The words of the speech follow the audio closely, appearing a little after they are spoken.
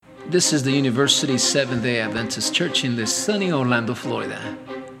This is the University Seventh-day Adventist Church in the sunny Orlando, Florida.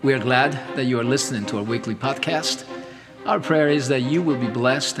 We are glad that you are listening to our weekly podcast. Our prayer is that you will be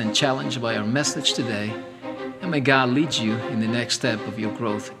blessed and challenged by our message today, and may God lead you in the next step of your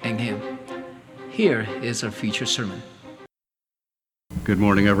growth in Him. Here is our feature sermon. Good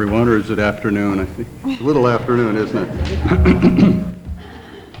morning, everyone, or is it afternoon? I think it's a little afternoon, isn't it?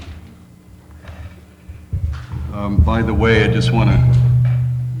 By the way, I just want to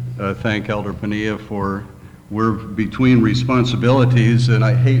thank Elder Pania for, we're between responsibilities, and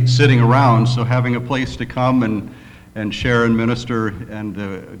I hate sitting around, so having a place to come and share and minister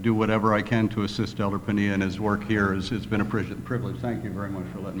and do whatever I can to assist Elder Pania in his work here has been a privilege. Thank you very much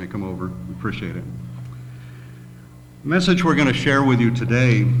for letting me come over. Appreciate it. The message we're going to share with you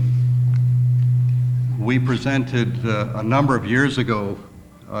today, we presented a number of years ago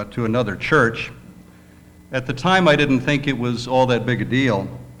to another church. At the time, I didn't think it was all that big a deal.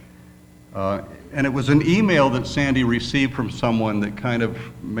 And it was an email that Sandy received from someone that kind of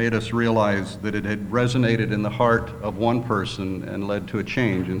made us realize that it had resonated in the heart of one person and led to a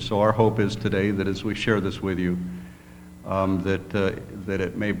change. And so our hope is today that as we share this with you, that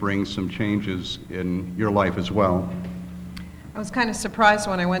it may bring some changes in your life as well. I was kind of surprised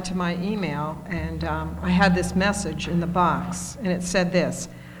when I went to my email and I had this message in the box, and it said this: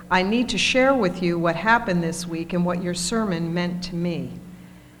 I need to share with you what happened this week and what your sermon meant to me.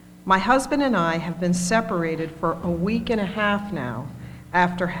 My husband and I have been separated for a week and a half now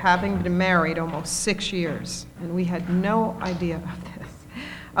after having been married almost 6 years, and we had no idea of this.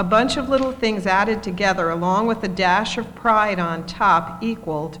 A bunch of little things added together along with a dash of pride on top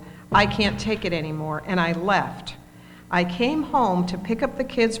equaled, I can't take it anymore, and I left. I came home to pick up the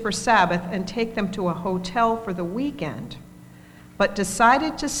kids for Sabbath and take them to a hotel for the weekend, but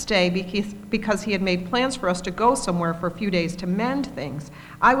decided to stay because he had made plans for us to go somewhere for a few days to mend things.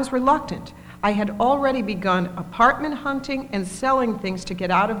 I was reluctant. I had already begun apartment hunting and selling things to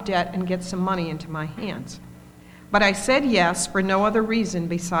get out of debt and get some money into my hands. But I said yes for no other reason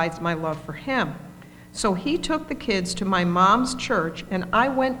besides my love for him. So he took the kids to my mom's church, and I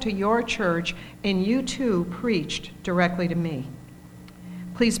went to your church, and you too preached directly to me.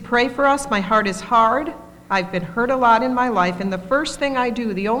 Please pray for us. My heart is hard. I've been hurt a lot in my life, and the first thing I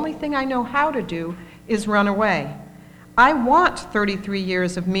do, the only thing I know how to do, is run away. I want 33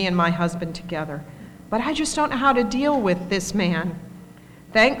 years of me and my husband together, but I just don't know how to deal with this man.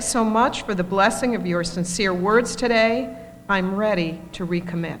 Thanks so much for the blessing of your sincere words today. I'm ready to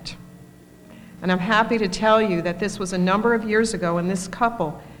recommit. And I'm happy to tell you that this was a number of years ago, and this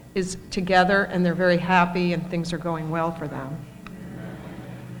couple is together, and they're very happy, and things are going well for them.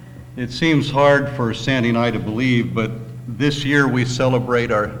 It seems hard for Sandy and I to believe, but this year we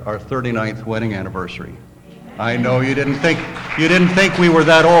celebrate our 39th wedding anniversary. I know you didn't think we were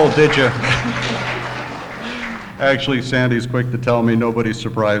that old, did you? Actually, Sandy's quick to tell me nobody's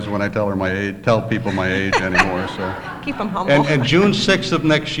surprised when I tell people my age anymore. So keep them humble. And June 6th of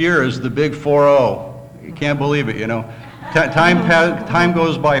next year is the big 4-0. You can't believe it, you know. Time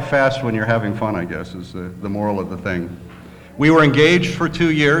goes by fast when you're having fun, I guess, is the moral of the thing. We were engaged for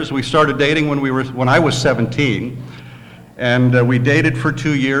 2 years. We started dating when I was 17, and we dated for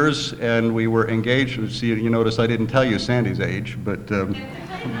 2 years, and we were engaged. See, you notice I didn't tell you Sandy's age, but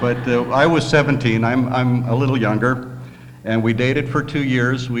I was 17. I'm a little younger, and we dated for 2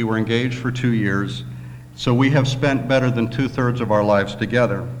 years. We were engaged for 2 years, so we have spent better than 2/3 of our lives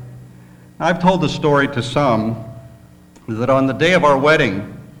together. I've told the story to some that on the day of our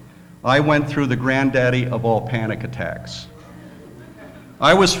wedding, I went through the granddaddy of all panic attacks.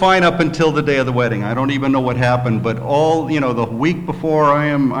 I was fine up until the day of the wedding. I don't even know what happened, but the week before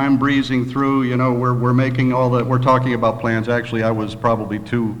I'm breezing through, we're making we're talking about plans. Actually, I was probably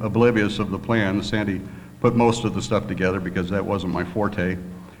too oblivious of the plans. Sandy put most of the stuff together because that wasn't my forte.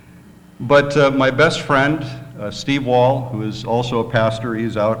 But my best friend, Steve Wall, who is also a pastor,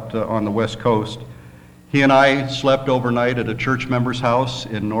 he's out on the West Coast, he and I slept overnight at a church member's house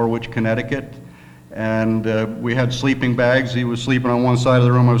in Norwich, Connecticut. And we had sleeping bags. He was sleeping on one side of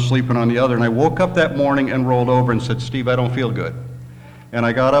the room, I was sleeping on the other. And I woke up that morning and rolled over and said, Steve, I don't feel good. And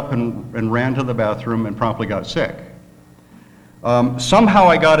I got up and ran to the bathroom and promptly got sick. Somehow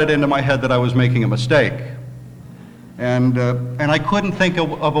I got it into my head that I was making a mistake. And I couldn't think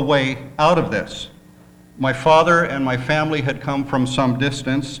of a way out of this. My father and my family had come from some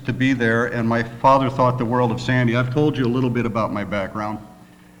distance to be there, and my father thought the world of Sandy. I've told you a little bit about my background.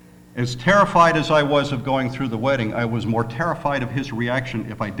 As terrified as I was of going through the wedding, I was more terrified of his reaction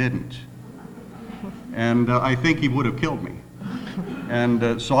if I didn't. And I think he would have killed me.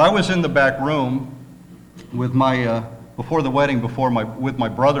 And so I was in the back room with my before the wedding, with my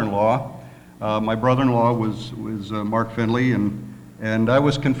brother-in-law. My brother-in-law was Mark Finley, and I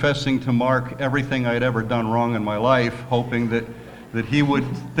was confessing to Mark everything I'd ever done wrong in my life, hoping that he would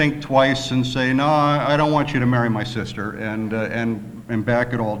think twice and say, no, I don't want you to marry my sister, and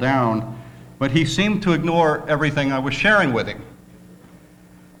back it all down. But he seemed to ignore everything I was sharing with him.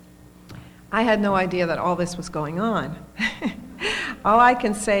 I had no idea that all this was going on. All I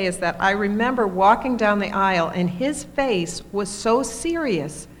can say is that I remember walking down the aisle and his face was so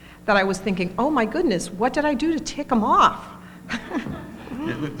serious that I was thinking, oh my goodness, what did I do to tick him off?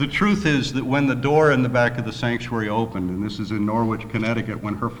 The truth is that when the door in the back of the sanctuary opened, and this is in Norwich, Connecticut,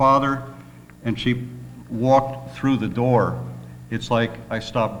 when her father and she walked through the door, it's like I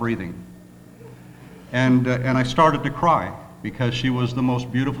stopped breathing. And I started to cry because she was the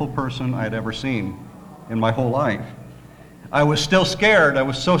most beautiful person I'd ever seen in my whole life. I was still scared. I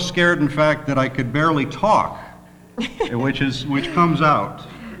was so scared, in fact, that I could barely talk, which comes out.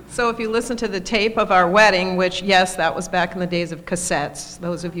 So if you listen to the tape of our wedding, which, yes, that was back in the days of cassettes.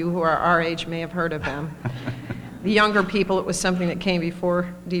 Those of you who are our age may have heard of them. The younger people, it was something that came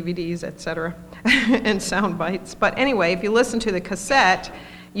before DVDs, etc., and sound bites. But anyway, if you listen to the cassette,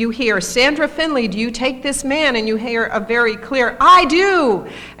 you hear, Sandra Finley, do you take this man? And you hear a very clear, I do.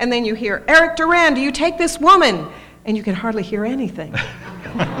 And then you hear, Eric Duran, do you take this woman? And you can hardly hear anything.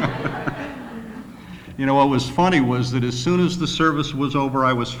 You know, what was funny was that as soon as the service was over,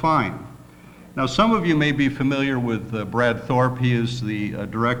 I was fine. Now, some of you may be familiar with Brad Thorpe. He is the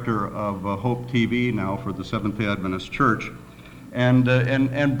director of Hope TV now for the Seventh-day Adventist Church. And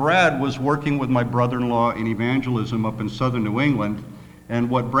Brad was working with my brother-in-law in evangelism up in southern New England. And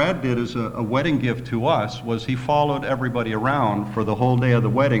what Brad did as a wedding gift to us was he followed everybody around for the whole day of the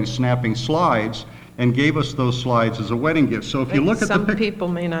wedding, snapping slides, and gave us those slides as a wedding gift. So if you look at some people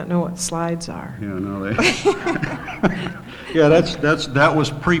may not know what slides are. Yeah, no, yeah, that was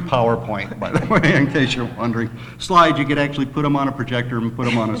pre-PowerPoint, by the way, in case you're wondering. Slides, you could actually put them on a projector and put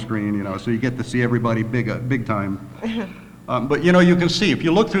them on a screen, you know, so you get to see everybody big time. But you know, you can see, if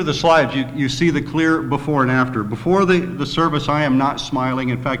you look through the slides, you see the clear before and after. Before the service, I am not smiling.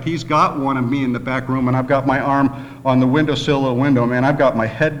 In fact, he's got one of me in the back room, and I've got my arm on the windowsill of the window. Man, I've got my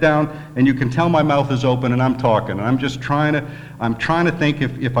head down, and you can tell my mouth is open, and I'm talking. And I'm just trying to think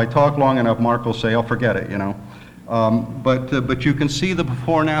if I talk long enough, Mark will say, oh, forget it, you know. But you can see the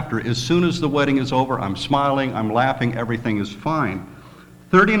before and after. As soon as the wedding is over, I'm smiling, I'm laughing, everything is fine.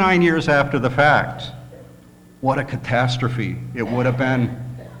 39 years after the fact, what a catastrophe it would have been.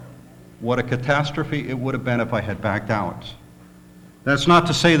 What a catastrophe it would have been if I had backed out. That's not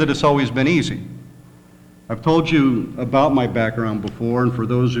to say that it's always been easy. I've told you about my background before, and for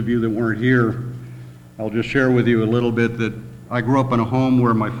those of you that weren't here, I'll just share with you a little bit that I grew up in a home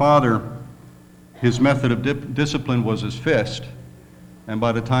where my father, his method of discipline was his fist, and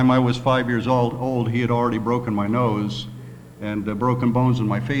by the time I was 5 years old, he had already broken my nose and broken bones in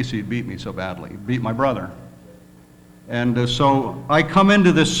my face. He'd beat me so badly, beat my brother. And so I come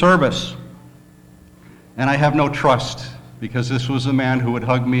into this service, and I have no trust, because this was the man who would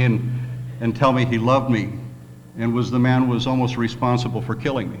hug me and tell me he loved me, and was the man who was almost responsible for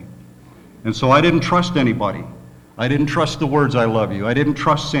killing me. And so I didn't trust anybody. I didn't trust the words, I love you. I didn't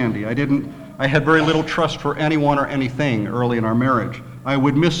trust Sandy. I had very little trust for anyone or anything early in our marriage. I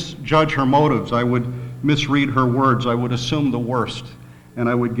would misjudge her motives. I would misread her words. I would assume the worst, and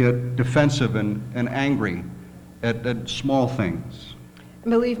I would get defensive and angry at small things.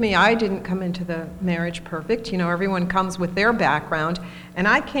 Believe me, I didn't come into the marriage perfect. You know, everyone comes with their background. And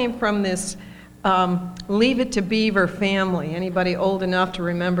I came from this Leave It to Beaver family. Anybody old enough to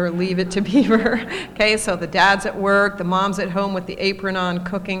remember Leave It to Beaver? Okay, so the dad's at work, the mom's at home with the apron on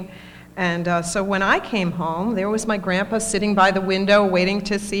cooking. And so when I came home, there was my grandpa sitting by the window waiting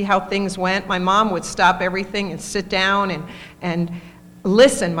to see how things went. My mom would stop everything and sit down and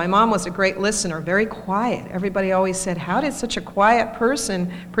listen. My mom was a great listener, very quiet. Everybody always said, how did such a quiet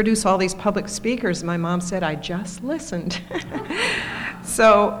person produce all these public speakers? My mom said, I just listened.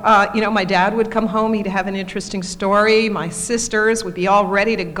 So, you know, my dad would come home, he'd have an interesting story. My sisters would be all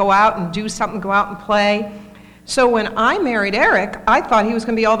ready to go out and do something, go out and play. So when I married Eric, I thought he was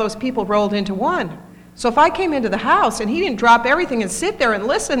going to be all those people rolled into one. So if I came into the house and he didn't drop everything and sit there and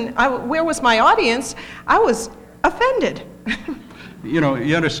listen, where was my audience? I was offended. You know,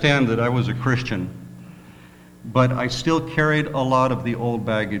 you understand that I was a Christian, but I still carried a lot of the old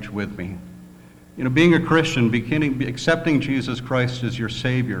baggage with me. You know, being a Christian, accepting Jesus Christ as your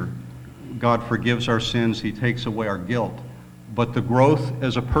Savior, God forgives our sins, He takes away our guilt, but the growth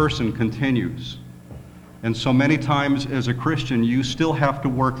as a person continues. And so many times as a Christian, you still have to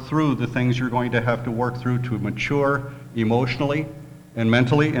work through the things you're going to have to work through to mature, emotionally and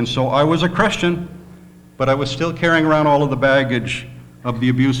mentally. And so I was a Christian, but I was still carrying around all of the baggage of the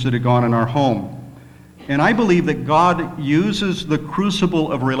abuse that had gone in our home. And I believe that God uses the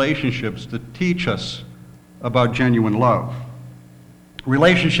crucible of relationships to teach us about genuine love.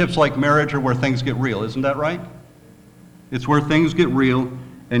 Relationships like marriage are where things get real, isn't that right? It's where things get real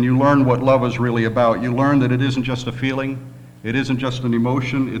and you learn what love is really about. You learn that it isn't just a feeling, it isn't just an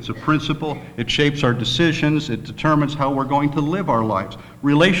emotion, it's a principle. It shapes our decisions, it determines how we're going to live our lives.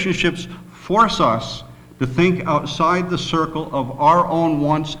 Relationships force us to think outside the circle of our own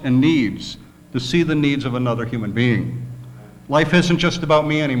wants and needs, to see the needs of another human being. Life isn't just about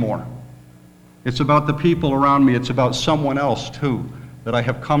me anymore. It's about the people around me. It's about someone else too that I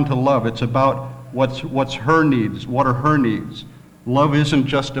have come to love. It's about what's her needs, what are her needs. Love isn't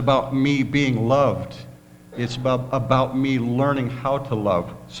just about me being loved. It's about me learning how to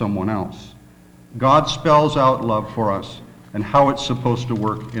love someone else. God spells out love for us and how it's supposed to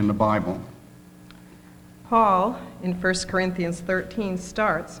work in the Bible. Paul, in 1 Corinthians 13,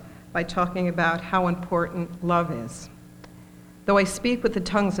 starts by talking about how important love is. Though I speak with the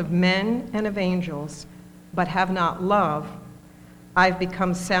tongues of men and of angels, but have not love, I've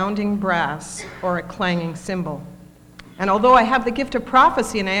become sounding brass or a clanging cymbal. And although I have the gift of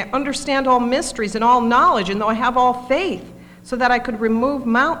prophecy and I understand all mysteries and all knowledge, and though I have all faith so that I could remove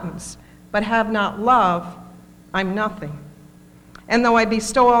mountains, but have not love, I'm nothing. And though I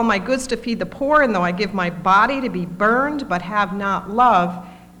bestow all my goods to feed the poor, and though I give my body to be burned, but have not love,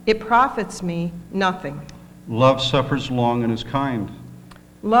 it profits me nothing. Love suffers long and is kind.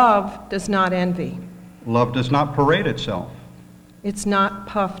 Love does not envy. Love does not parade itself. It's not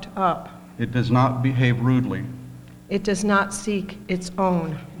puffed up. It does not behave rudely. It does not seek its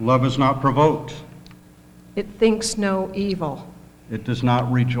own. Love is not provoked. It thinks no evil. It does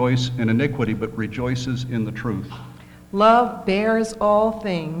not rejoice in iniquity, but rejoices in the truth. Love bears all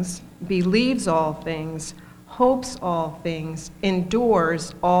things, believes all things, hopes all things,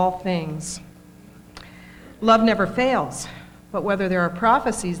 endures all things. Love never fails, but whether there are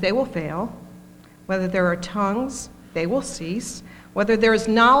prophecies, they will fail. Whether there are tongues, they will cease. Whether there is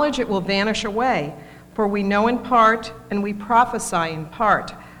knowledge, it will vanish away. For we know in part, and we prophesy in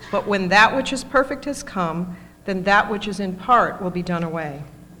part. But when that which is perfect has come, then that which is in part will be done away.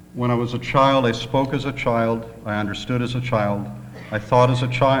 When I was a child, I spoke as a child, I understood as a child, I thought as a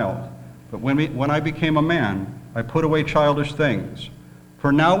child. But when I became a man, I put away childish things.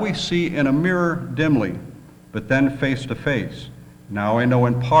 For now we see in a mirror dimly, but then face to face. Now I know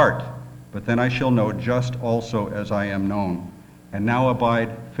in part, but then I shall know just also as I am known. And now abide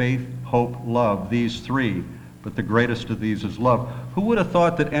faith, hope, love, these three, but the greatest of these is love. Who would have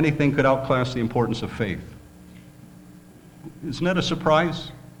thought that anything could outclass the importance of faith? Isn't that a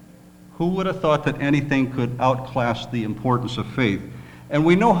surprise? Who would have thought that anything could outclass the importance of faith? And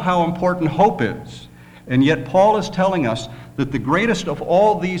we know how important hope is. And yet Paul is telling us that the greatest of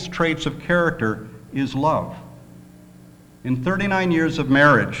all these traits of character is love. In 39 years of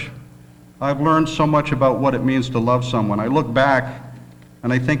marriage, I've learned so much about what it means to love someone. I look back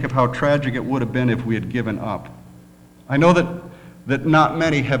and I think of how tragic it would have been if we had given up. I know that not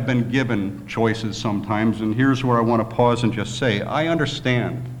many have been given choices sometimes, and here's where I want to pause and just say, I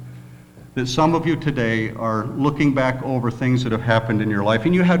understand that some of you today are looking back over things that have happened in your life,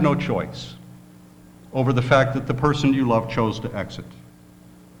 and you had no choice over the fact that the person you love chose to exit,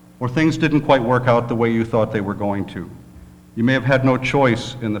 or things didn't quite work out the way you thought they were going to. You may have had no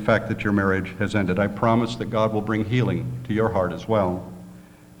choice in the fact that your marriage has ended. I promise that God will bring healing to your heart as well.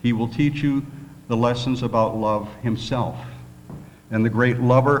 He will teach you the lessons about love himself, and the great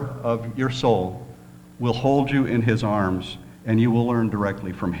lover of your soul will hold you in his arms, and you will learn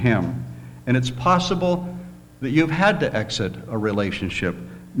directly from him. And it's possible that you've had to exit a relationship.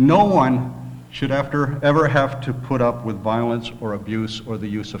 No one should ever have to put up with violence or abuse or the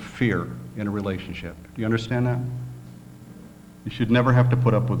use of fear in a relationship. Do you understand that? You should never have to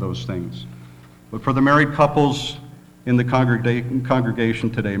put up with those things. But for the married couples in the congregation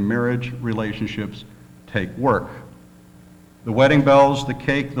today, marriage relationships take work. The wedding bells, the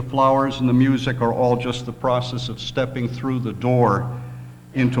cake, the flowers, and the music are all just the process of stepping through the door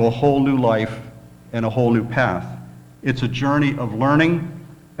into a whole new life and a whole new path. It's a journey of learning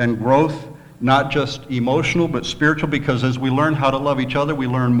and growth, not just emotional but spiritual, because as we learn how to love each other, we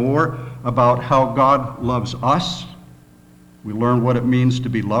learn more about how God loves us. We learn what it means to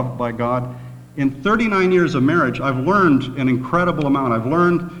be loved by God. In 39 years of marriage, I've learned an incredible amount. I've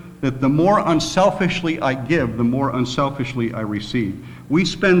learned that the more unselfishly I give, the more unselfishly I receive. We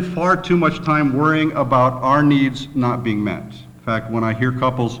spend far too much time worrying about our needs not being met. In fact, when I hear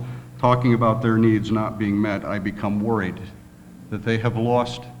couples talking about their needs not being met, I become worried that they have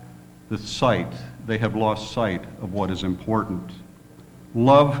lost sight of what is important.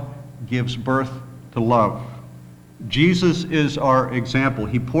 Love gives birth to love. Jesus is our example.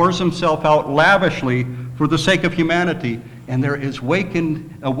 He pours himself out lavishly for the sake of humanity, and there is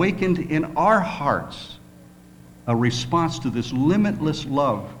awakened in our hearts a response to this limitless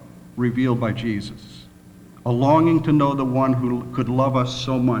love revealed by Jesus, a longing to know the one who could love us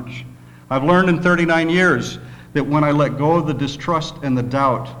so much. I've learned in 39 years that when I let go of the distrust and the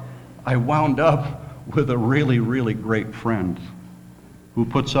doubt, I wound up with a really, really great friend who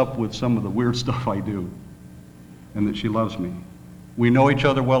puts up with some of the weird stuff I do, and that she loves me. We know each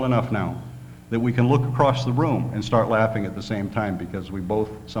other well enough now that we can look across the room and start laughing at the same time because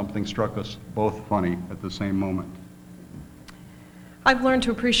something struck us both funny at the same moment. I've learned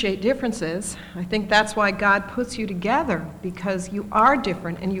to appreciate differences. I think that's why God puts you together, because you are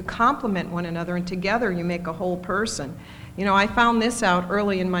different and you complement one another, and together you make a whole person. You know, I found this out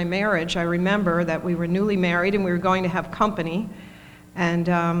early in my marriage. I remember that we were newly married and we were going to have company, and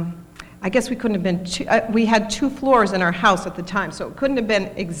I guess we couldn't have been we had 2 floors in our house at the time, so it couldn't have been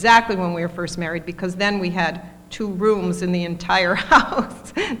exactly when we were first married, because then we had 2 rooms in the entire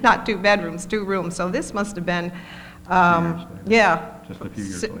house, not 2 bedrooms, 2 rooms. So this must have been, just a few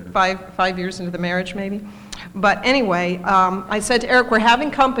years later. 5 years into the marriage maybe. But anyway, I said to Eric, we're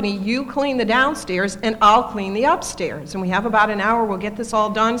having company, you clean the downstairs and I'll clean the upstairs. And we have about an hour, we'll get this all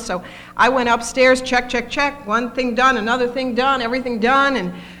done. So I went upstairs, check, one thing done, another thing done, everything done,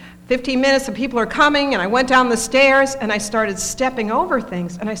 and 15 minutes and people are coming, and I went down the stairs and I started stepping over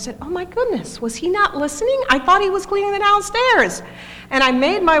things, and I said, oh my goodness, was he not listening? I thought he was cleaning the downstairs. And I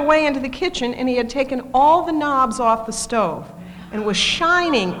made my way into the kitchen, and he had taken all the knobs off the stove and was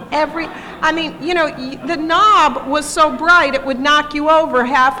shining the knob was so bright it would knock you over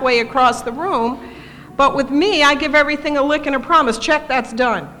halfway across the room, but with me, I give everything a lick and a promise, check, that's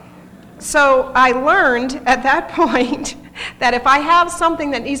done. So I learned at that point that if I have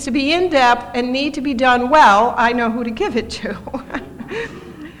something that needs to be in-depth and need to be done well, I know who to give it to.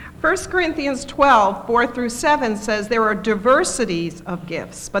 1 Corinthians 12, 4-7 says, there are diversities of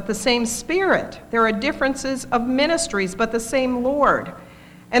gifts, but the same Spirit. There are differences of ministries, but the same Lord.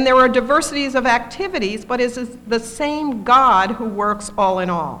 And there are diversities of activities, but it is the same God who works all in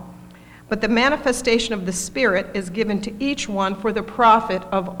all. But the manifestation of the Spirit is given to each one for the profit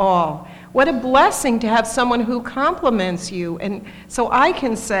of all. What a blessing to have someone who compliments you. And so I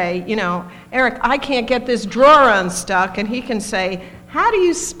can say, Eric, I can't get this drawer unstuck. And he can say, how do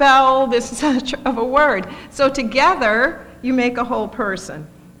you spell this such of a word? So together, you make a whole person.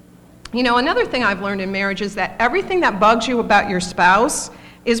 Another thing I've learned in marriage is that everything that bugs you about your spouse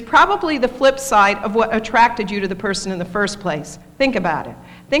is probably the flip side of what attracted you to the person in the first place. Think about it.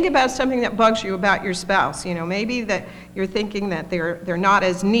 Think about something that bugs you about your spouse. Maybe that you're thinking that they're not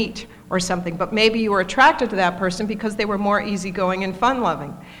as neat or something, but maybe you were attracted to that person because they were more easygoing and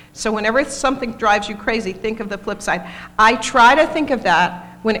fun-loving. So whenever something drives you crazy, think of the flip side. I try to think of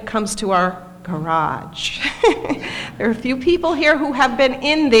that when it comes to our garage. There are a few people here who have been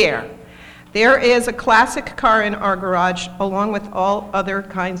in there. There is a classic car in our garage, along with all other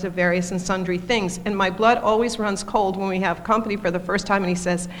kinds of various and sundry things. And my blood always runs cold when we have company for the first time, and he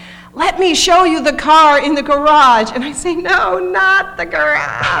says, let me show you the car in the garage. And I say, no, not the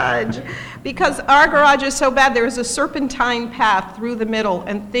garage. Because our garage is so bad, there is a serpentine path through the middle,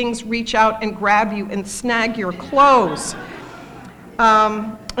 and things reach out and grab you and snag your clothes.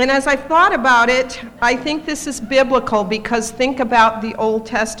 And as I thought about it, I think this is biblical, because think about the Old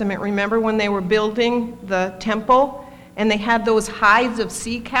Testament. Remember when they were building the temple and they had those hides of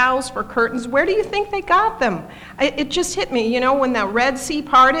sea cows for curtains? Where do you think they got them? It just hit me, when the Red Sea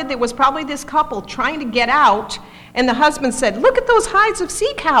parted, there was probably this couple trying to get out, and the husband said, look at those hides of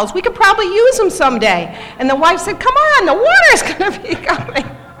sea cows. We could probably use them someday. And the wife said, come on, the water's going to be coming.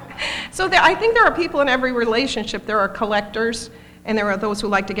 So I think there are people in every relationship. There are collectors, and there are those who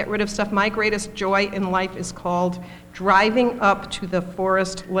like to get rid of stuff. My greatest joy in life is called driving up to the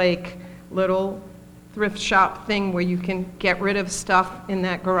Forest Lake little thrift shop thing where you can get rid of stuff in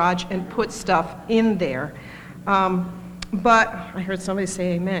that garage and put stuff in there. But I heard somebody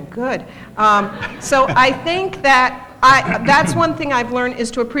say amen. Good. So I think that that's one thing I've learned,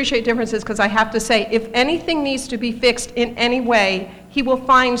 is to appreciate differences, because I have to say, if anything needs to be fixed in any way, he will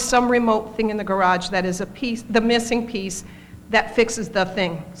find some remote thing in the garage that is the missing piece that fixes the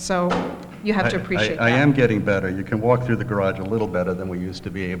thing. So you have to appreciate that. I am getting better. You can walk through the garage a little better than we used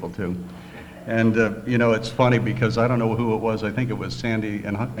to be able to. And, it's funny because I don't know who it was. I think it was Sandy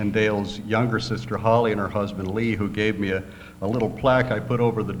and Dale's younger sister, Holly, and her husband, Lee, who gave me a little plaque I put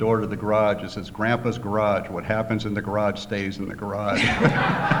over the door to the garage. It says, "Grandpa's Garage. What happens in the garage stays in the garage."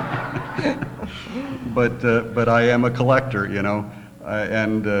 But I am a collector,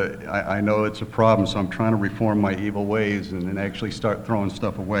 and I know it's a problem, so I'm trying to reform my evil ways and actually start throwing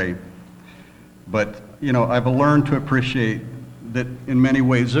stuff away. But, I've learned to appreciate that in many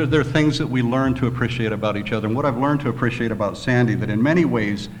ways, there are things that we learn to appreciate about each other. And what I've learned to appreciate about Sandy, that in many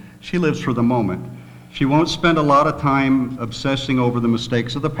ways, she lives for the moment. She won't spend a lot of time obsessing over the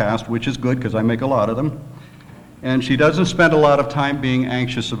mistakes of the past, which is good because I make a lot of them. And she doesn't spend a lot of time being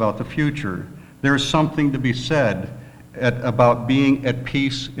anxious about the future. There is something to be said about being at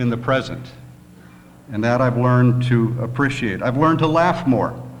peace in the present. And that I've learned to appreciate. I've learned to laugh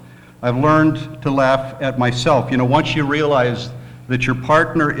more. I've learned to laugh at myself. Once you realize that your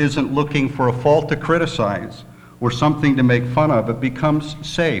partner isn't looking for a fault to criticize or something to make fun of, it becomes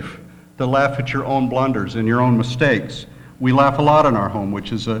safe to laugh at your own blunders and your own mistakes. We laugh a lot in our home,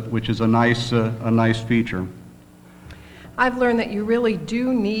 which is a nice feature. I've learned that you really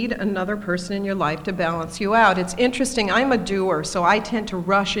do need another person in your life to balance you out. It's interesting, I'm a doer, so I tend to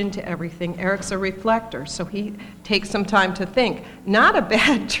rush into everything. Eric's a reflector, so he takes some time to think. Not a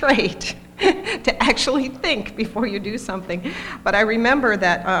bad trait to actually think before you do something. But I remember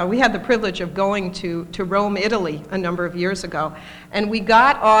that we had the privilege of going to Rome, Italy a number of years ago, and we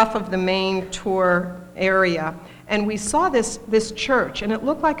got off of the main tour area, and we saw this church, and it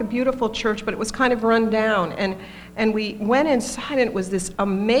looked like a beautiful church, but it was kind of run down. And we went inside, and it was this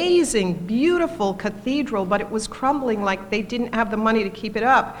amazing, beautiful cathedral, but it was crumbling like they didn't have the money to keep it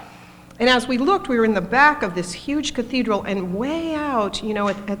up. And as we looked, we were in the back of this huge cathedral, and way out,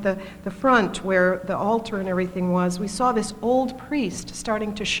 at the front where the altar and everything was, we saw this old priest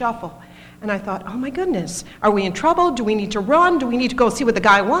starting to shuffle. And I thought, oh my goodness, are we in trouble? Do we need to run? Do we need to go see what the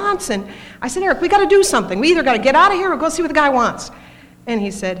guy wants? And I said, Eric, we got to do something. We either got to get out of here or go see what the guy wants. And he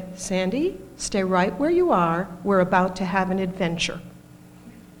said, Sandy, stay right where you are. We're about to have an adventure.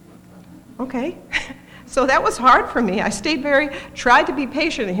 Okay. So that was hard for me. I tried to be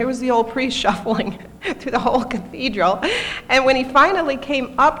patient, and here was the old priest shuffling through the whole cathedral. And when he finally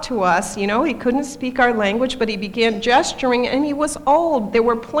came up to us, he couldn't speak our language, but he began gesturing, and he was old. There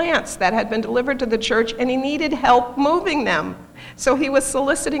were plants that had been delivered to the church, and he needed help moving them. So he was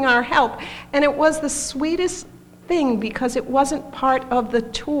soliciting our help. And it was the sweetest thing because it wasn't part of the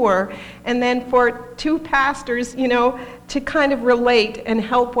tour. And then for two pastors, to kind of relate and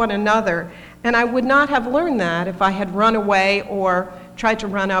help one another. And I would not have learned that if I had run away or tried to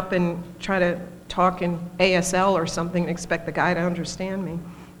run up and try to talk in ASL or something and expect the guy to understand me.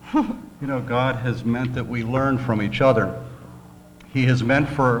 God has meant that we learn from each other. He has meant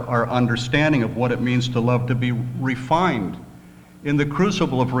for our understanding of what it means to love to be refined in the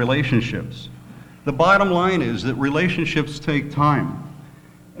crucible of relationships. The bottom line is that relationships take time.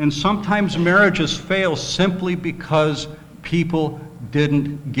 And sometimes marriages fail simply because people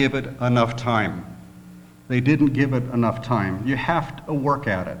didn't give it enough time. They didn't give it enough time. You have to work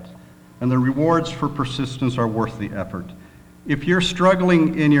at it. And the rewards for persistence are worth the effort. If you're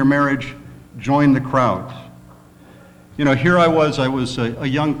struggling in your marriage, join the crowd. Here I was a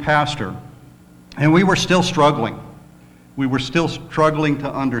young pastor, and we were still struggling. We were still struggling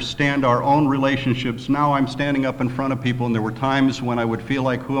to understand our own relationships. Now I'm standing up in front of people, and there were times when I would feel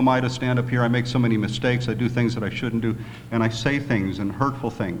like, who am I to stand up here? I make so many mistakes. I do things that I shouldn't do, and I say things and hurtful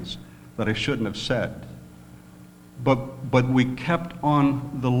things that I shouldn't have said. But we kept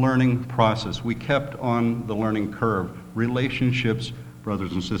on the learning process. We kept on the learning curve. Relationships,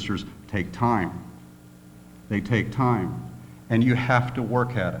 brothers and sisters, take time. They take time, and you have to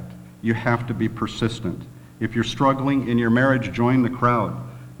work at it. You have to be persistent. If you're struggling in your marriage, join the crowd.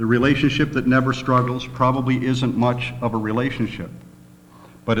 The relationship that never struggles probably isn't much of a relationship,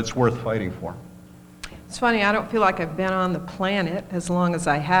 but it's worth fighting for. It's funny, I don't feel like I've been on the planet as long as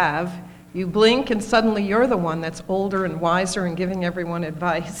I have. You blink and suddenly you're the one that's older and wiser and giving everyone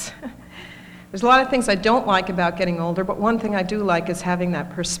advice. There's a lot of things I don't like about getting older, but one thing I do like is having that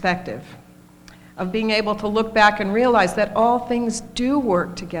perspective of being able to look back and realize that all things do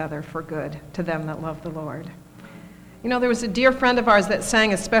work together for good to them that love the Lord. There was a dear friend of ours that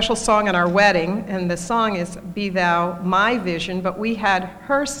sang a special song at our wedding, and the song is Be Thou My Vision, but we had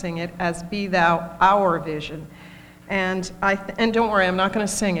her sing it as Be Thou Our Vision. And don't worry, I'm not going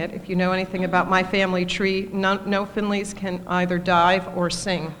to sing it. If you know anything about my family tree, no Finleys can either dive or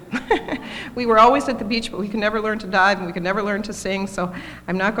sing. We were always at the beach, but we could never learn to dive, and we could never learn to sing, so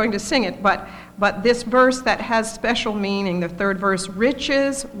I'm not going to sing it. But this verse that has special meaning, the third verse,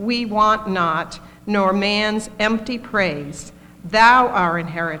 riches we want not, nor man's empty praise. Thou our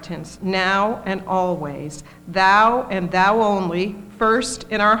inheritance, now and always. Thou and thou only, first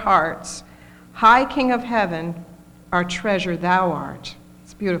in our hearts. High King of heaven, our treasure thou art.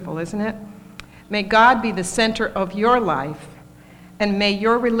 It's beautiful, isn't it? May God be the center of your life, and may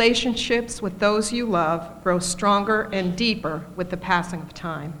your relationships with those you love grow stronger and deeper with the passing of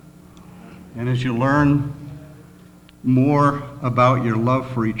time. And as you learn more about your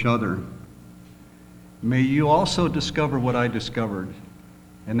love for each other, may you also discover what I discovered,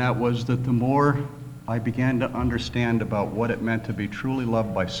 and that was that the more I began to understand about what it meant to be truly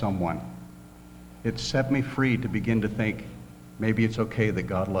loved by someone, it set me free to begin to think, maybe it's okay that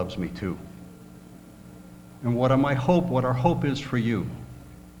God loves me too. And what our hope is for you,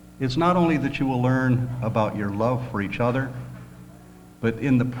 is not only that you will learn about your love for each other, but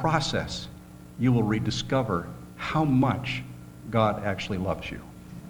in the process, you will rediscover how much God actually loves you.